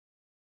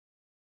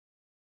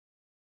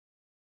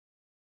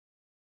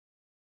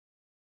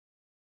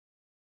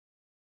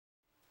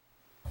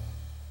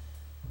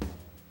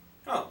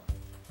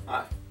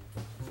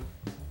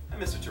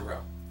Mr.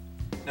 Terrell.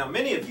 Now,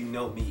 many of you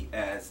know me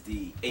as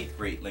the 8th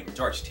grade language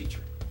arts teacher,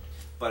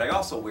 but I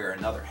also wear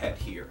another hat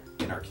here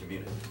in our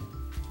community,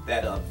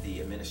 that of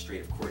the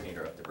Administrative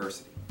Coordinator of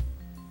Diversity.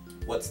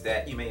 What's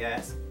that, you may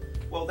ask?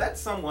 Well,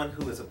 that's someone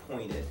who is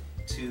appointed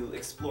to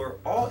explore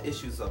all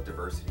issues of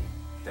diversity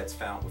that's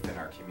found within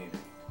our community.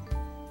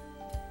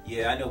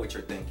 Yeah, I know what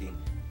you're thinking.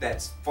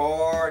 That's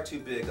far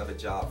too big of a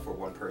job for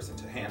one person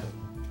to handle.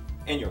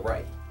 And you're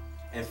right.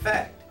 In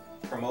fact,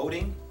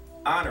 promoting,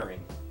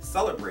 honoring,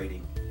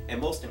 celebrating,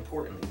 and most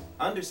importantly,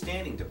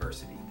 understanding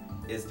diversity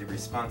is the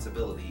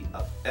responsibility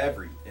of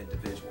every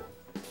individual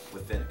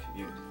within a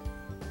community.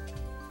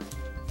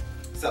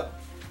 So,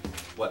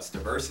 what's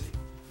diversity,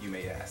 you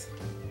may ask?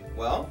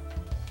 Well,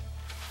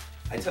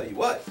 I tell you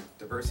what,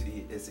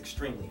 diversity is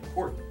extremely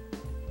important.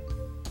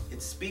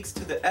 It speaks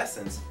to the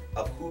essence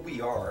of who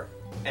we are,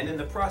 and in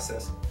the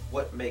process,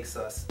 what makes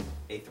us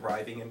a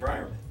thriving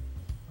environment.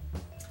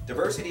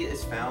 Diversity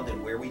is found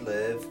in where we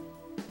live,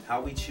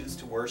 how we choose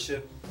to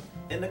worship,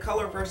 in the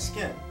color of our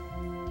skin,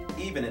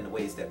 even in the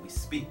ways that we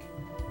speak.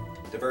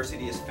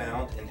 Diversity is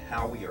found in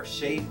how we are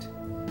shaped,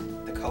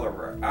 the color of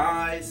our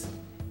eyes,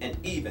 and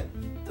even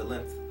the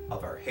length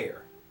of our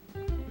hair,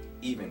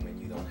 even when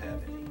you don't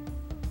have any.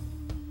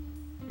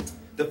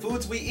 The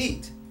foods we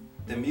eat,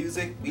 the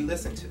music we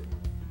listen to,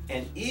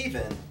 and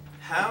even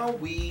how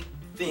we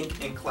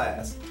think in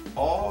class,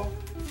 all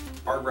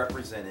are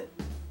represented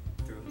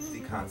through the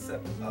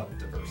concept of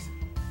diversity.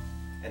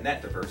 And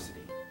that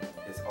diversity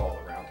is all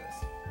around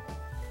us.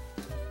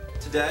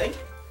 Today,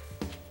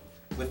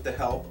 with the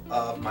help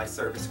of my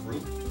service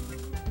group,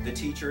 the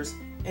teachers,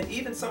 and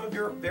even some of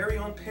your very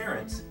own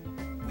parents,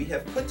 we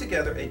have put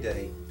together a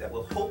day that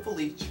will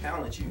hopefully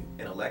challenge you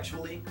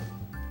intellectually,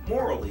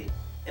 morally,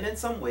 and in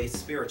some ways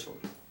spiritually.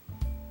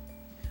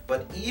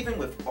 But even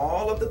with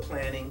all of the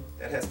planning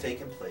that has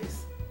taken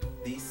place,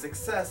 the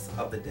success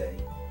of the day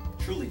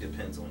truly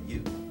depends on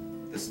you,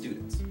 the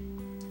students.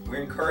 We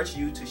encourage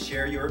you to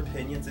share your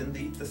opinions in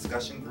the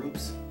discussion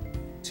groups,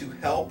 to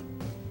help,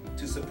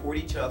 to support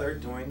each other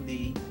during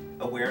the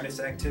awareness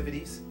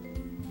activities,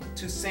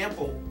 to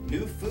sample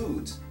new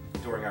foods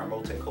during our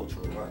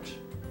multicultural lunch,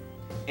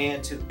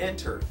 and to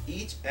enter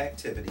each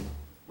activity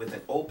with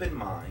an open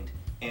mind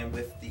and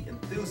with the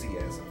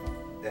enthusiasm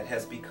that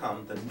has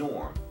become the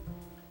norm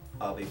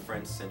of a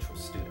Friends Central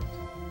student.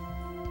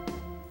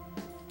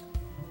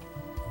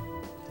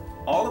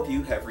 All of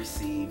you have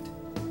received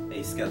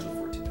a schedule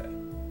for today,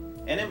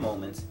 and in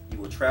moments you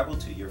will travel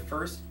to your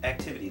first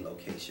activity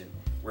location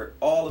where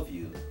all of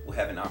you will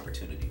have an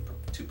opportunity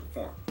to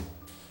perform.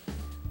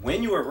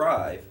 When you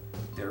arrive,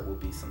 there will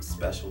be some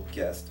special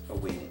guests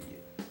awaiting you.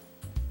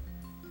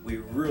 We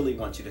really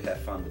want you to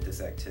have fun with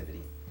this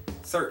activity.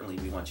 Certainly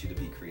we want you to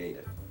be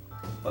creative.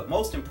 But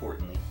most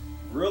importantly,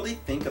 really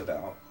think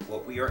about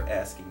what we are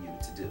asking you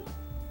to do.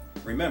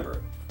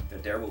 Remember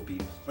that there will be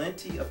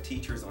plenty of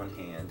teachers on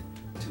hand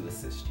to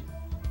assist you.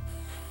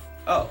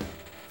 Oh,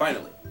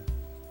 finally,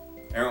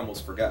 I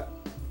almost forgot.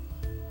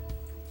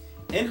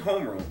 In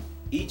homeroom,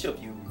 each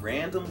of you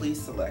randomly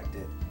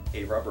selected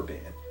a rubber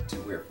band to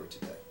wear for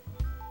today.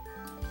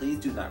 Please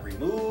do not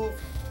remove,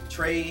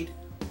 trade,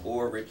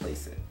 or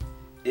replace it.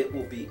 It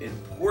will be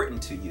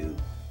important to you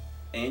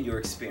and your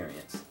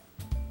experience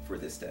for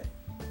this day.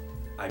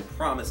 I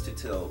promise to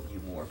tell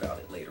you more about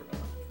it later on.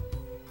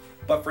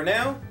 But for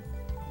now,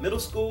 middle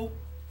school,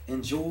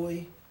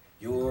 enjoy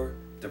your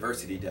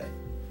Diversity Day.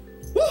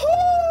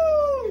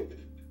 Woohoo!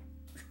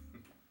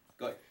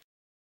 Go ahead.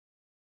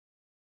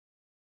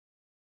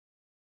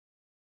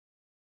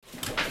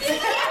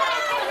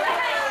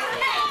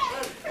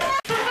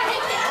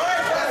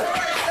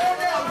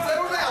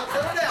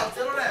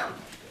 Settle down.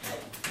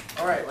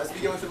 All right, let's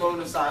begin with a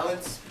moment of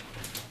silence.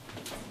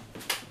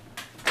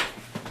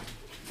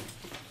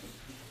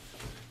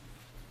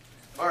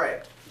 All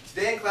right,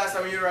 today in class I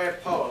want you to write a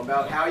poem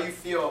about how you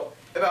feel,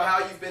 about how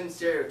you've been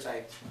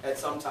stereotyped at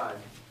some time.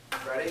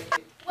 Ready?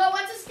 Well,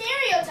 what's a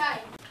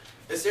stereotype?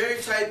 A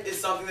stereotype is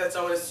something that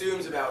someone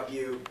assumes about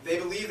you. They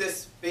believe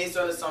this based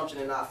on assumption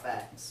and not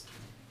facts.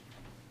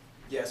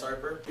 Yes,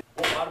 Harper?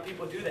 Well, why do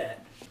people do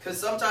that? Because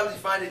sometimes you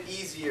find it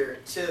easier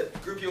to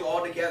group you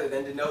all together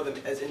than to know them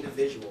as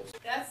individuals.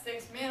 That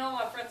stinks. Me and all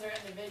my friends are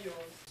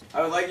individuals.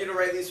 I would like you to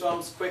write these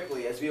poems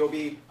quickly as we will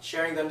be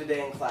sharing them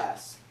today in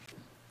class.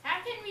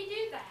 How can we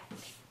do that?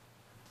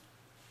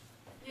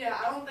 Yeah,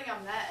 I don't think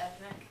I'm that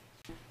ethnic.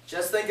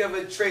 Just think of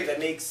a trait that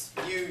makes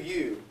you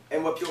you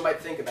and what people might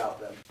think about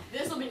them.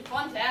 This will be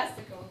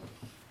fantastical.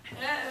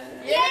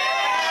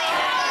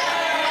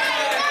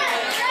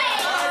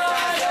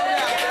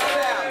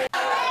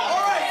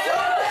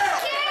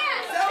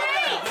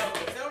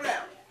 Settle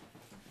down.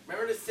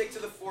 Remember to stick to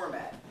the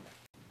format.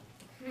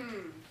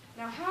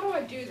 Now how do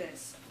I do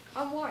this?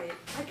 I'm white.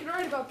 I can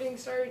write about being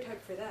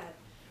stereotyped for that.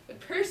 But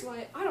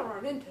personally, I don't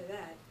run into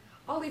that.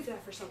 I'll leave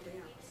that for something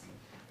else.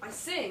 I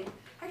sing.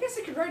 I guess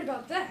I could write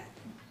about that.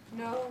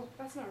 No,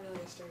 that's not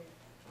really a stereotype.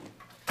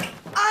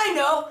 I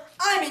know!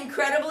 I'm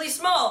incredibly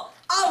small!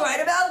 I'll write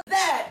about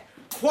that!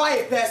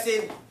 Quiet,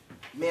 Besson!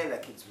 Man,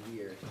 that kid's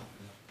weird.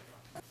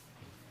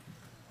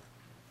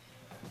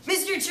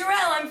 Mr.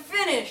 Terrell, I'm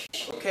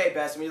finished. Okay,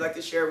 Besson, would you like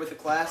to share it with the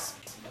class?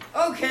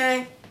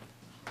 Okay.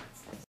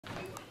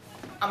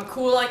 I'm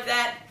cool like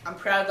that, I'm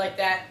proud like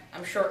that,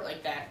 I'm short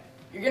like that.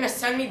 You're gonna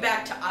send me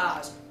back to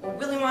Oz, or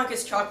Willy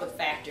Wonka's chocolate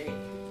factory.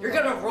 You're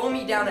gonna roll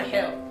me down a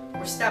hill,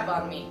 or step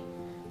on me.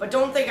 But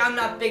don't think I'm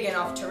not big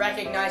enough to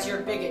recognize your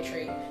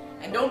bigotry.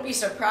 And don't be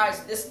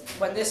surprised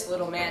when this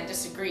little man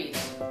disagrees.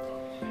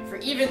 For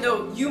even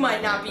though you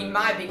might not be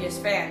my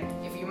biggest fan,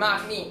 if you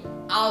mock me,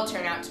 I'll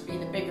turn out to be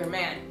the bigger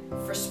man.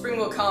 For spring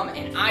will come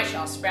and I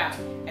shall sprout.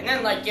 And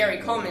then like Gary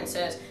Coleman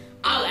says,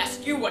 I'll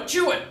ask you what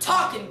you were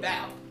talking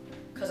about.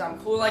 Cause I'm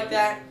cool like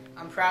that,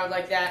 I'm proud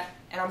like that,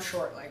 and I'm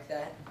short like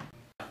that.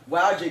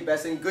 Wow, Jake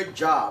Besson, good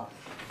job.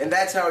 And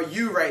that's how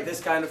you write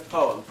this kind of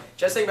poem.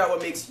 Just think about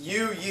what makes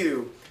you,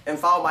 you, and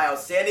follow my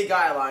outstanding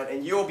guideline,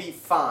 and you'll be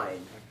fine.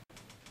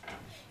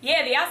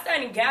 Yeah, the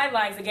outstanding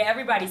guidelines that get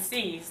everybody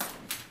seized.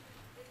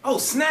 Oh,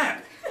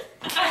 snap!